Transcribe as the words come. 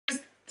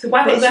So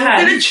wipe it with your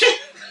hand.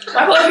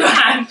 Wipe it with your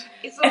hand.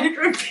 It's all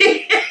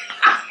dripping.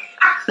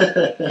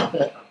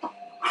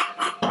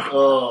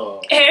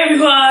 Oh. Hey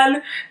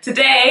everyone,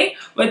 today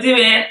we're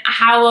doing a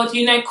How Well Do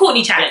You Know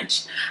Courtney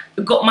challenge.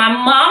 We've got my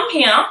mum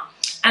here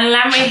and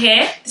Lamray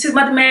here. This is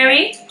Mudda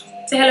Mary.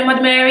 Say hello,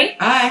 Mudda Mary.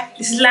 Hi.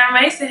 This is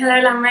Lamray. Say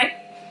hello, Lamray.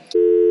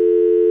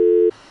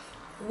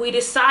 We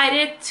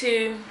decided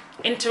to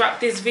interrupt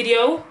this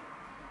video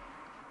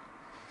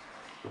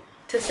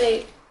to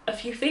say a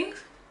few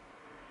things.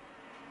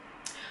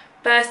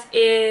 First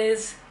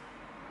is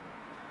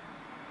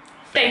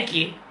thank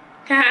you.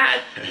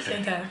 Thank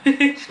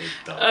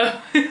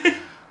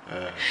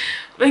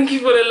you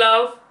for the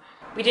love.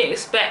 We didn't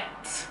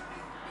expect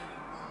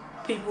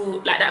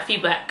people like that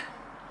feedback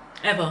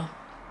ever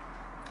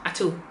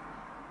at all,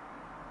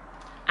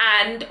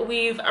 and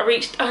we've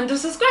reached 100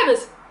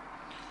 subscribers.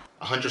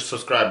 100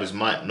 subscribers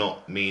might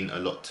not mean a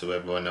lot to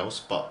everyone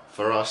else, but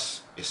for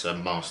us it's a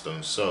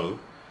milestone. So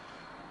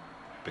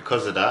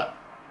because of that,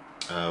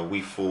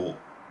 we thought,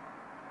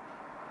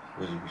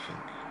 what did we think?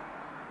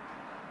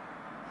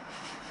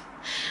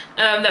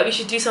 That we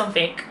should do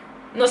something,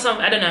 not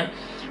something, I don't know,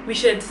 we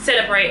should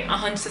celebrate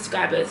 100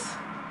 subscribers.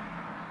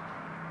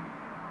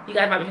 You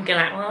guys might be thinking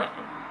like, what?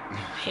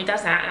 Who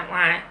does that?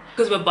 Why?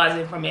 Because we're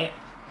buzzing from it.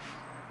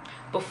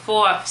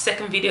 Before our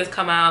second videos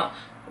come out,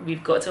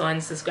 we've got to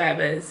 100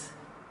 subscribers.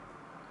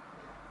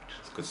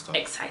 It's good stuff.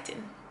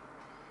 Exciting.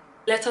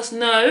 Let us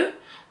know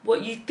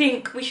what you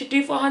think we should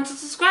do for 100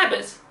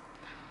 subscribers.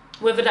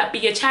 Whether that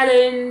be a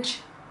challenge,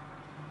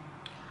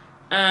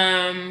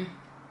 a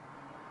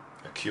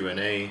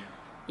Q&A.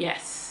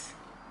 Yes.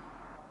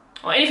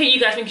 Or anything you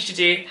guys think you should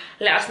do,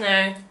 let us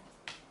know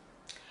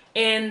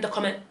in the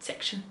comment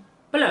section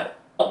below.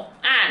 Oh,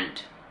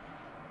 and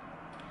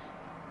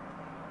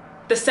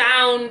the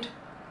sound,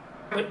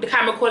 the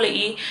camera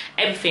quality,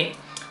 everything,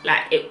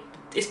 like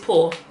it's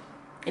poor.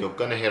 You're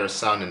gonna hear a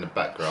sound in the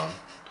background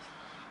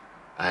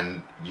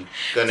and you're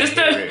gonna Just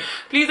hear it.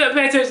 Please don't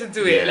pay attention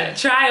to it. Yeah. Like,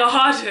 try your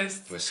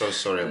hardest. We're so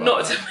sorry about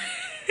not that.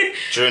 To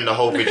During the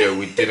whole video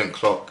we didn't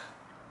clock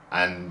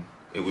and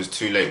it was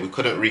too late. We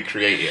couldn't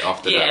recreate it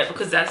after that. Yeah,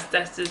 because that's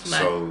just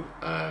mad. So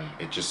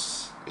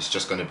it's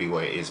just gonna be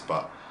what it is,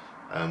 but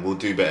we'll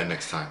do better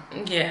next time.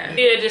 Yeah.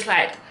 We were just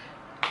like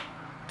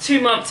 2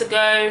 months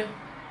ago,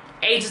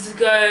 ages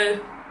ago,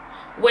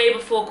 way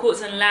before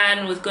Courts and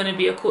Land was gonna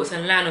be a Courts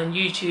and Land on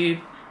YouTube.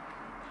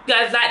 You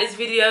guys like this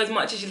video as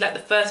much as you like the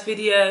first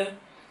video,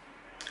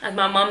 as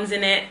my mum's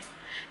in it.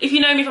 If you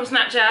know me from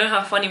Snapchat, you know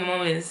how funny my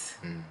mum is.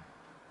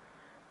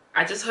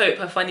 I just hope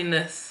her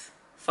funniness,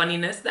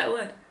 that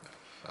word?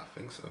 I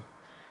think so.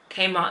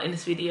 Came out in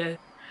this video.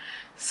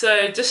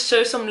 So just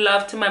show some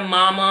love to my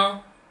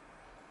mama.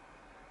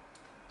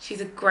 She's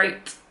a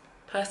great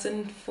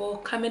person for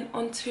coming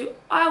onto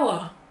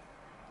our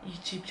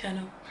YouTube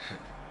channel.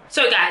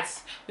 So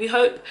guys, we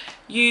hope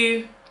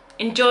you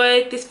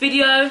enjoyed this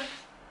video.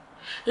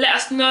 Let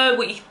us know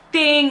what you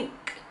think.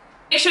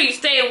 Make sure you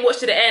stay and watch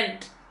to the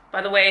end,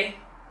 by the way.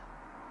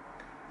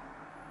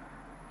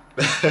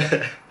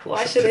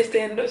 Why should I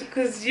stay and watch?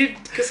 Because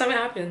something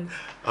happens.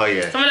 Oh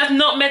yeah. Something that's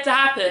not meant to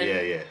happen.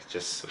 Yeah,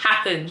 just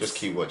happens. Just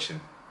keep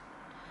watching.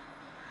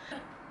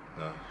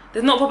 No.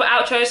 There's not a proper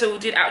outro, so we'll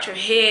do the outro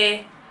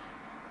here.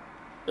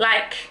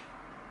 Like,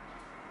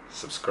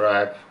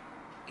 subscribe.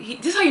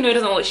 This is how you know he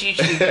doesn't watch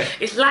YouTube.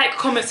 It's like,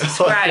 comment,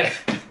 subscribe.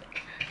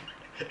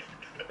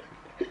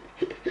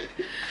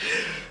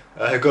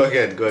 Go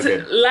again.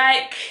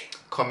 Like,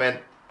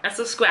 comment, and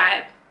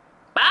subscribe.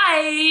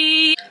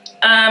 Bye.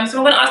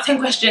 So we're gonna ask 10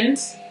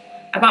 questions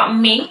about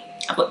me.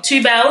 I've got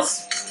 2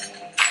 bells.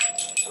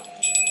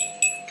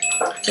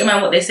 Don't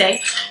mind what they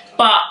say,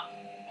 but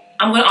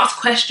I'm gonna ask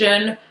a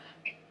question,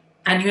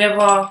 and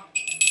whoever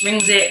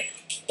rings it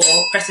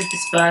or presses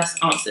this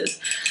first answers.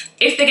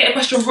 If they get a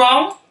question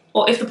wrong,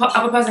 or if the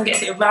other person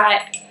gets it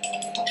right,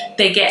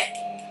 they get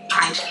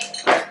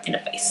punched in the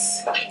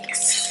face.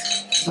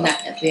 Yes.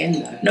 That at the end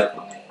though. Nope.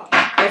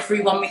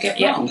 Everyone we get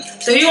wrong.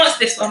 So who wants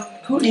this one?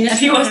 Courtney, and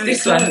who wants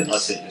this one? I'll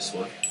take this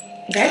one.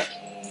 Okay.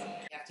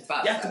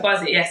 You have to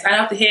buzz it, yes. I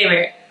have to hear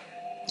it.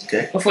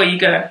 Okay. Before you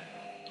go.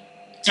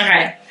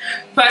 Okay.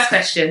 First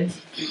question.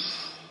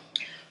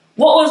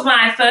 What was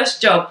my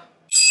first job?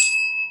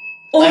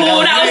 Oh,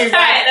 that was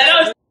tight. That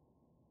was.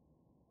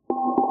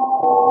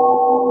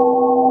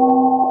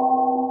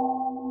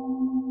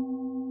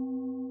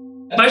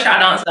 Both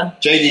shout an answer.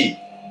 JD.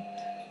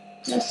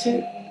 That's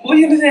it. What are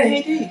you gonna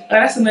say? JD. Oh,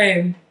 that's the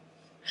name.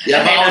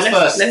 Yeah, okay, but I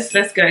was first.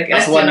 Let's go again.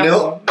 That's 1-0.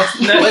 No, it's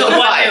not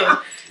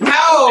 1-0.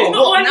 How? It's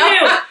not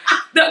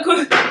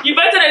 1-0. You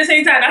both did it at the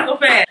same time. That's not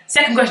fair.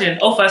 Second question,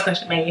 or first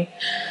question maybe.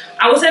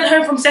 I was sent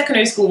home from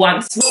secondary school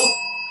once.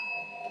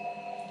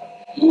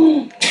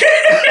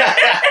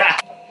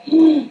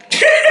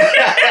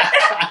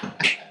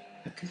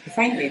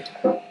 Fainted.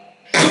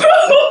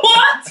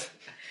 What?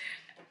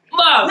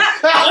 Mom,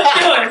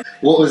 what's yours?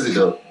 What was it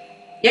though?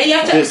 Yeah, you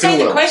have to say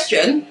the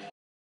question.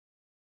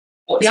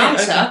 What's the it?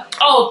 answer? Okay.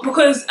 Oh,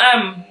 because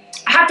I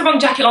had the wrong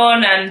jacket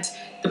on and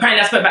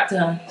apparently I spoke back to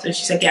her, so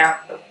she said get out.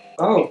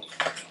 Oh.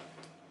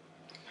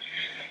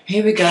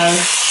 Here we go.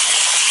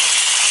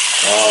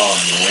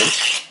 Oh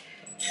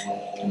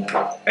man.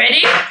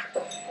 Ready?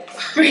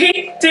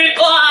 3, 2, 1.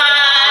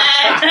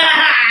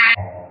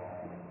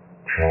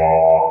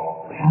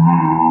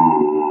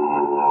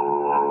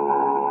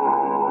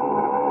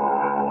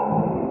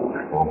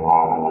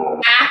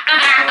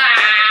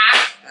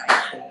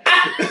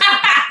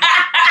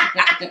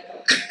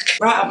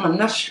 Right up my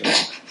nostril.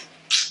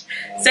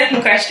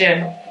 Second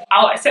question.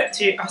 I'll accept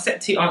two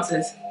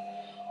answers.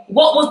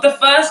 What was the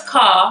first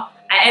car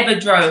I ever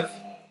drove?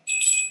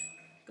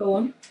 Go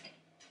on.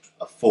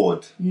 A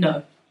Ford.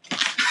 No.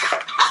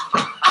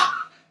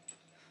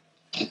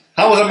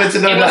 How was I meant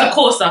to know It that?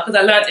 was a Corsa, because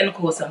I learnt in a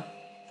Corsa.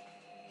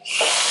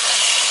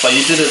 But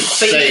you didn't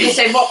But you say. didn't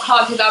say what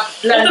car did I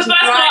learn What's to the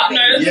first car? drive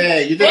No. in? Yeah,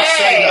 you didn't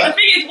say The that.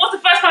 thing is, what's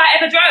the first car I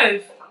ever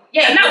drove?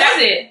 Yeah, And that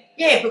was it.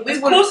 Yeah, but we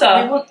It's wouldn't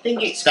Corsa.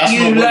 think it's That's you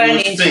not what you learning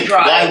would to think.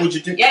 drive. Why would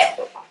you do? Yeah.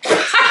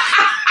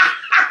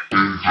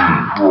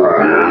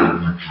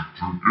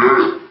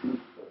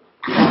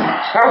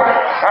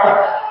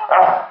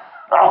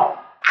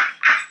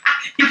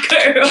 You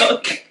got it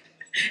wrong.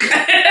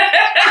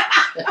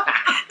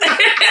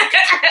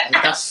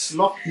 That's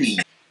sloppy.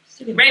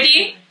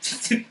 Ready?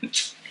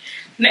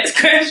 Next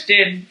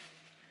question.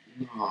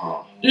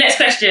 Oh. Next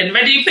question.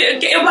 Ready?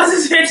 Get your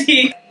buzzers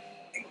ready.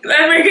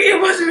 Larry, get your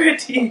buzzer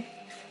ready.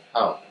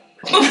 How?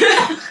 Come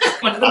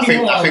on,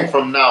 I think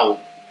from now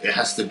it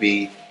has to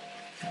be.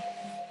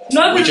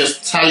 No, We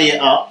just tally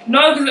it up.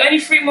 no, because only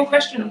 3 more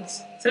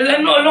questions. So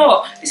there's not a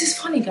lot. This is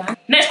funny, guys.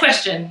 Next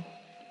question.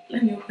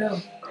 Let me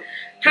go.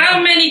 How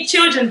many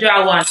children do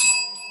I want?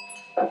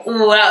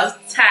 Oh, that was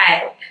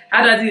tight.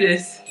 How do I do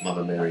this?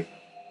 Mother Mary.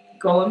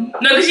 Go on.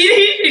 No, because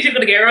you're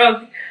going to get it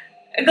wrong.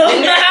 Go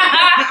on.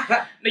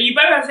 No, you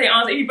both have to say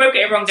answer. If you both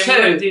get it wrong,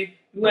 then 2.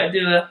 we won't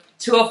do a...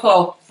 2 or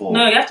 4? 4.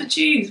 No, you have to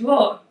choose.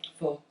 What?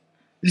 4. What?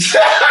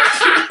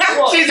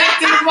 She's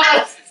acting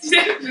fast. She's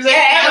like,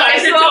 I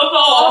said 2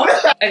 or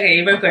 4. Okay,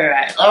 you both got it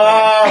right.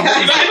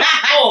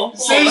 Oh. Four.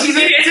 See, she's a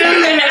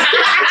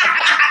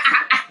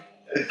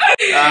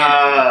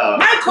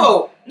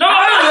Michael. No.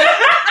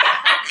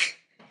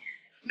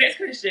 Next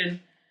question.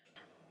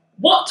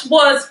 What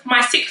was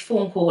my sixth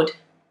form called?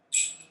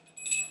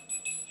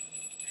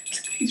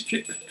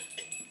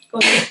 Go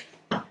on.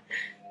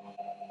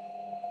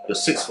 Your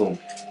sixth form.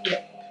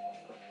 Yeah.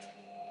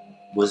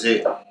 Was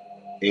it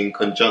in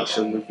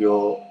conjunction with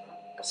your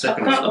I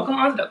secondary can't school?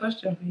 answer that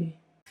question for you.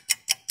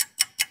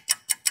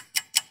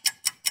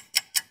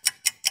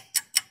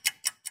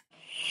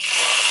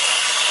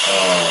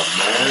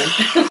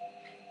 Oh man.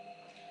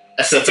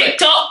 SFX.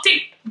 TikTok.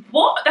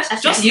 What? That's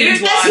Justin's you.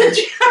 one.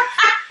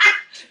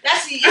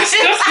 That's you. That's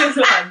Justin's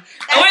one.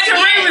 I went to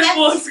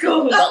Ravensbourne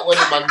school. That went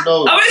in my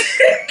nose.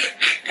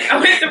 I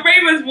went to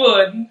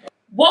Ravensbourne.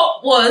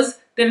 What was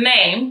the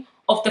name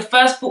of the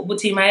first football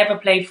team I ever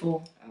played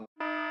for?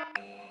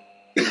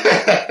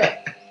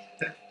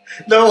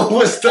 No,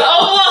 what's that?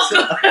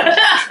 Oh,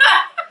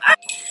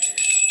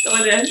 go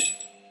on then.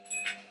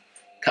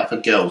 Cat for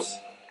girls.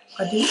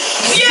 I did.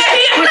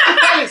 Crystal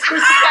Palace.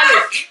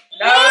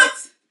 No. What?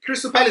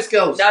 Crystal Palace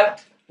girls. No.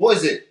 What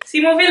is it?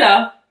 Seymour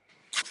Villa.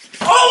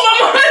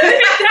 Oh my god,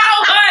 that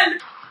one.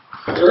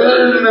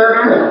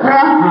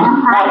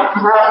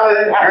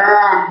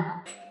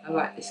 I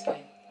like this game.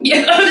 Yeah,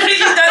 you've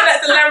done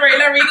that to Larry.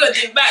 Larry, you got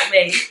to do it back,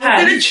 mate.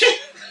 Hand.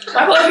 I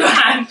got your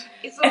hand.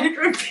 It's all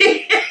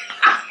drippy.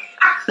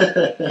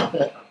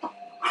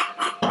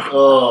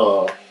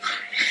 Oh.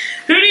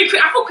 Who knew? I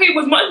thought cream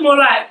was much more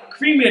like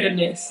creamier than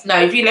this. No,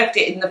 if you left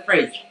it in the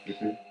fridge,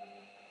 Mhm.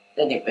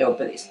 then it will,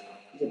 but you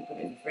didn't put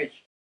it in the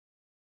fridge.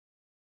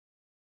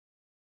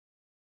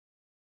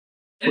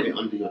 Put it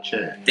under your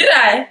chair. Did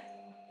I?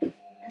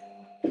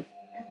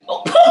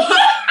 Oh,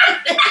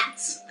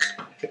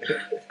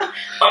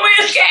 Mama,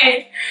 you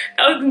okay?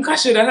 That was a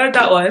concussion. I heard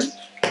that one.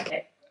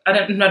 I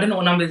don't know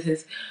what number this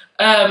is.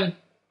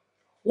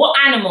 What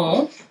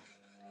animal?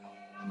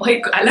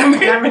 Wait,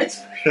 elaborate.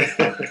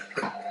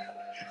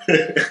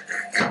 I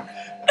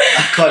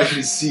can't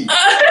even see.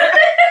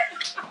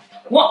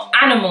 What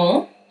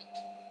animal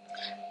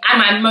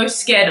am I most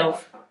scared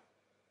of?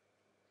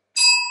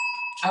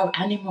 Oh,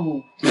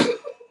 animal.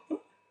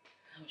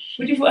 What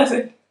do you thought I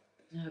said?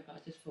 No, but I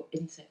just thought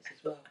insects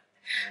as well.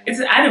 It's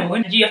an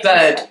animal. Do you have to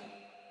Bird.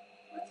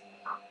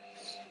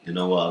 You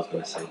know what? I was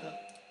going to say that.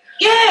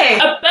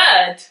 Yeah. A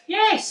bird.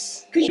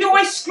 Yes. Because you're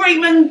always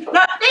screaming like,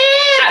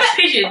 That's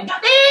pigeons.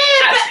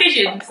 That's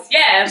pigeons.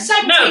 Yeah.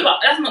 Same No, thing. but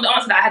that's not the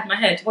answer that I had in my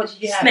head. What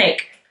did you have?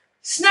 Snake.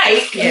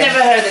 Snake? Yeah.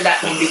 Never heard of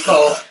that one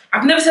before.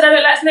 I've never said I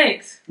don't like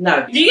snakes.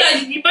 No. You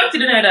guys, you both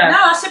didn't know that. No,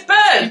 I said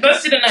bird. You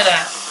both didn't know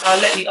that. I'll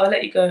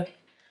let you go.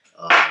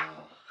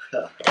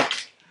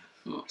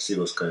 See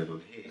what's going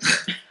on here.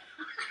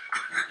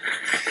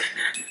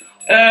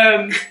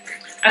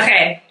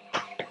 Okay.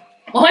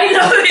 Why are you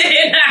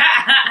doing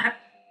that?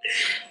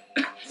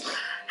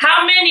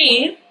 How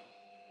many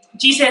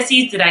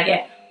GCSEs did I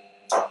get?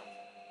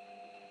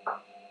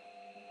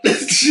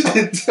 She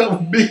didn't tell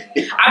me.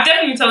 I've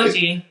definitely told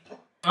you.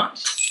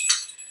 Much.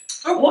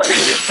 Oh, what?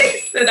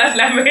 So that's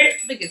Lamrick.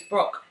 I think it's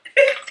Brock.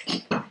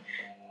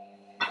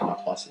 I'll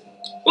pass it.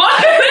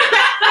 What?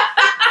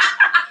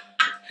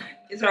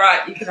 It's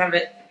alright, you can have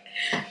it.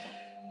 8.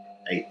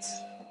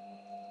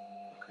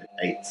 Okay,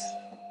 8.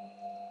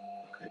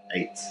 Okay,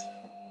 8.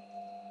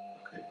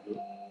 Okay, good.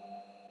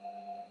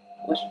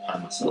 What? Pie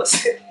myself.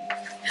 What's it?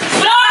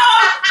 No!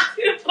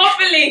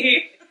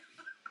 Properly.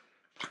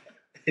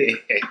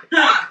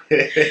 That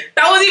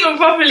was even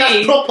properly.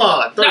 That's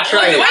proper. Don't That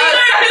try was- it. Wait,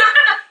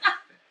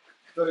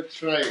 Don't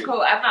try it.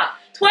 Cool, I'm up.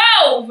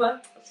 12.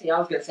 See, I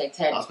was going to say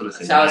 10. I was gonna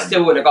say so I 9.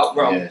 still would have got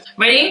wrong. Yeah.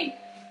 Ready?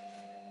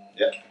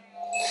 Yep.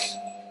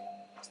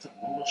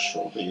 I'm not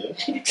sure, but yeah.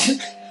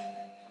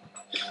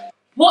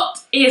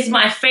 What is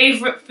my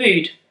favourite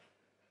food?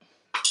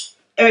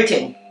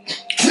 Everything.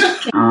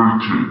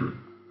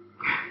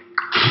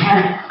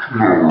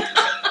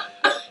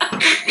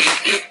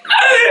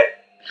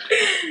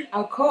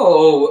 Oh,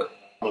 cool.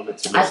 I'm meant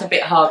to That's know. a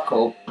bit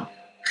hardcore. Can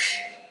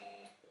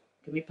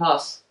we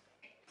pass?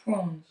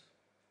 Prawns.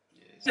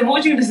 So what were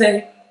you going to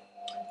say?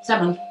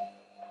 Salmon.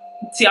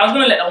 See, I was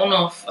going to let that one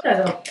off.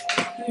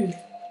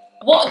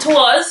 What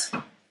was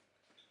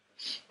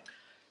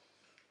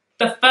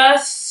the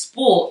first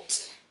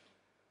sport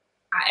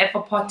I ever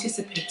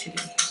participated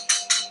in?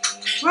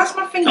 Where's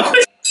my finger?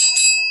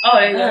 Oh,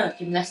 yeah.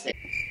 Gymnastics.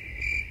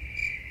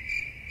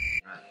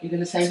 You're going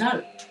to say no?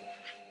 Is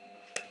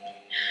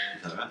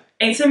that right?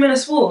 Ain't swimming a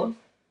sport?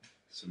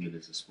 Swimming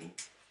is a sport.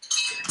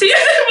 So you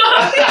said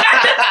what?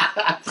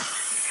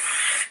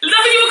 Is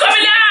that when you were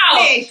coming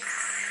out? Fish.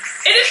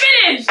 Is it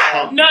finished?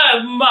 No,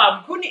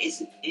 mum. Couldn't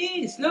it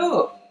is,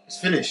 look. It's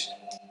finished.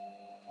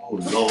 Oh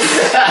Lord.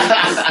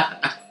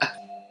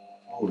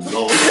 Oh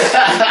Lord.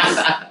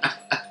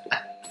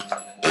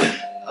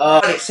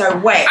 God, it's so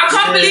wet. I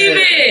can't believe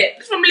it.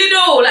 It's from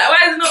Lidl. Like,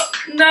 why is it not?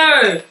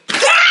 No. I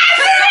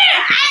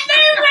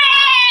knew it!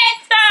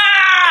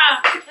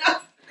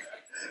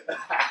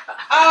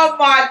 Oh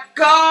my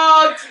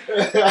God.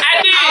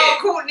 I knew Oh,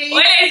 it. Courtney.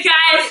 Well, anyways,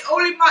 guys,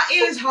 All in my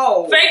ears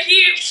hole. thank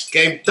you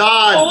Game for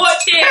done.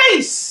 watching.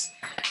 Face.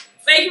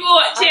 Thank you for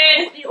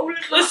watching. All in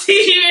We'll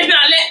see you in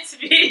our next